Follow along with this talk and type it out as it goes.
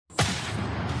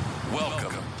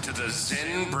Welcome to the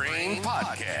Zen Brain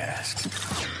Podcast,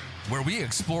 where we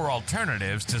explore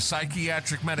alternatives to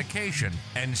psychiatric medication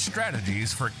and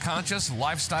strategies for conscious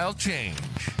lifestyle change.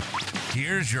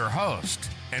 Here's your host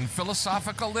and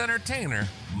philosophical entertainer,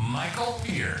 Michael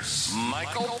Pierce.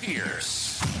 Michael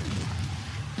Pierce.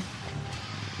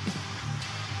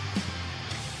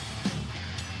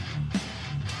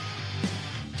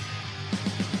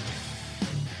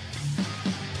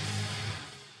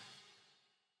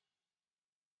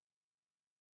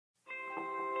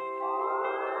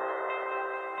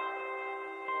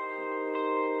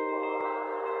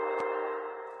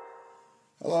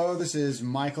 Hello, this is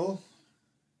Michael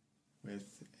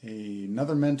with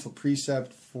another mental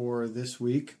precept for this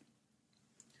week.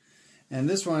 And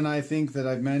this one I think that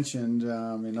I've mentioned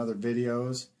in other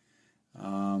videos,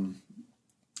 and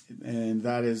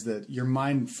that is that your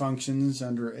mind functions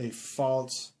under a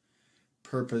false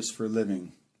purpose for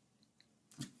living.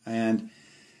 And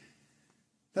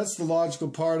that's the logical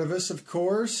part of us, of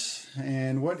course.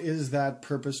 And what is that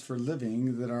purpose for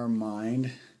living that our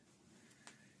mind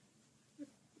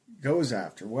goes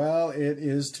after? Well, it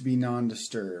is to be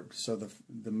non-disturbed. So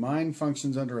the mind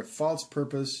functions under a false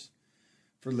purpose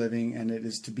for living, and it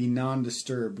is to be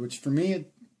non-disturbed, which for me,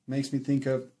 it makes me think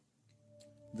of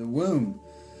the womb.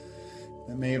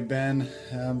 That may have been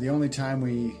the only time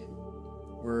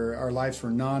our lives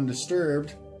were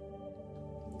non-disturbed,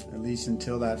 at least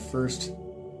until that first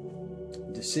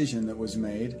decision that was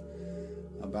made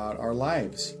about our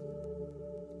lives.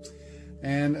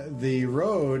 And the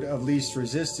road of least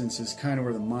resistance is kind of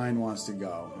where the mind wants to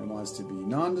go. It wants to be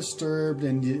non-disturbed,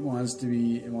 and it wants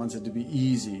it to be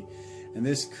easy. And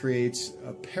this creates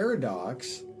a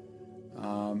paradox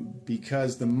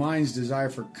because the mind's desire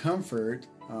for comfort,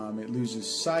 it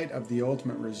loses sight of the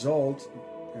ultimate result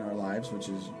in our lives, which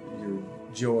is your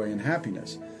joy and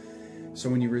happiness. So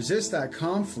when you resist that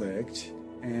conflict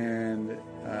and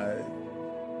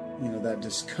that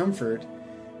discomfort,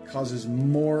 causes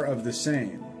more of the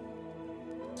same.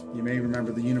 You may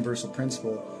remember the universal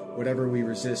principle, whatever we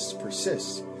resist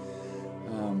persists.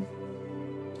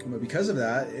 But because of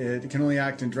that, it can only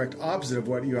act in direct opposite of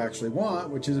what you actually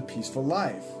want, which is a peaceful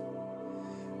life.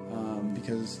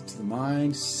 Because to the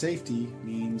mind, safety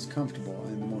means comfortable.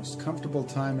 And the most comfortable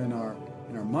time in our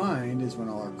mind is when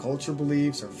all our culture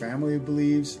beliefs, our family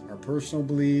beliefs, our personal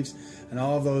beliefs, and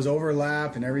all of those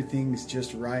overlap and everything's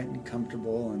just right and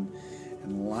comfortable and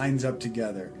lines up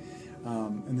together.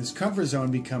 And this comfort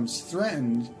zone becomes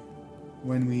threatened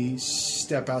when we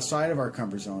step outside of our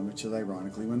comfort zone, which is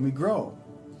ironically when we grow.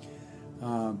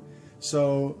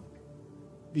 So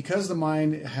because the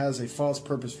mind has a false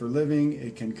purpose for living,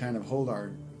 it can kind of hold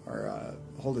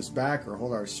hold us back or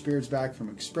hold our spirits back from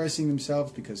expressing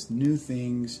themselves because new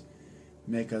things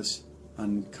make us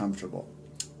uncomfortable.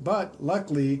 But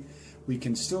luckily, we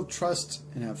can still trust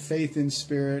and have faith in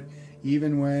spirit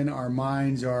even when our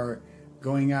minds are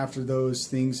going after those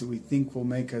things that we think will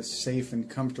make us safe and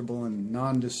comfortable and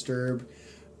non-disturbed.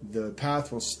 The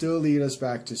path will still lead us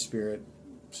back to spirit.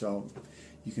 So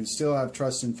you can still have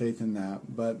trust and faith in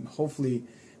that. But hopefully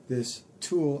this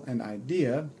tool and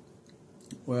idea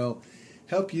will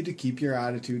help you to keep your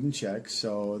attitude in check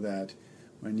so that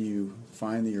when you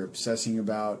find that you're obsessing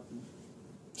about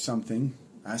something,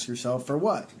 ask yourself for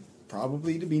what?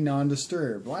 Probably to be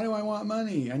non-disturbed. Why do I want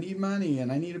money? I need money and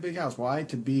I need a big house. Why?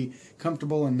 To be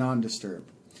comfortable and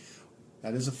non-disturbed.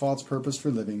 That is a false purpose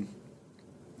for living.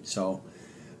 So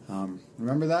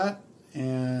remember that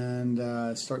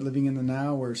and start living in the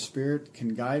now where spirit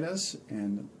can guide us.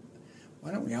 And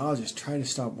why don't we all just try to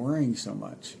stop worrying so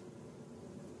much?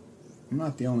 I'm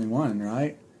not the only one,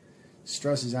 right?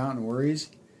 Stresses out and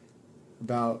worries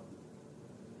about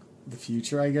the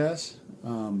future, I guess.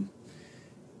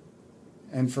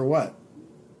 And for what?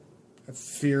 A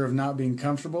fear of not being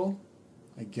comfortable?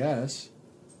 I guess.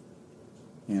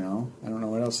 I don't know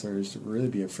what else there is to really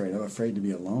be afraid of. I'm afraid to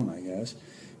be alone, I guess.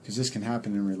 Because this can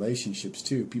happen in relationships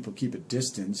too. People keep a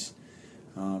distance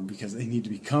because they need to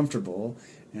be comfortable,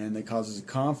 and it causes a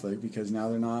conflict because now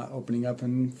they're not opening up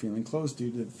and feeling close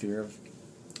due to the fear of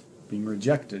being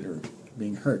rejected or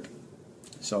being hurt.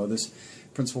 So this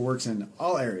principle works in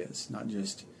all areas, not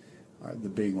just the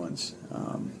big ones.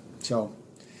 So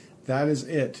that is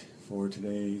it for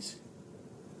today's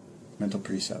mental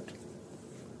precept.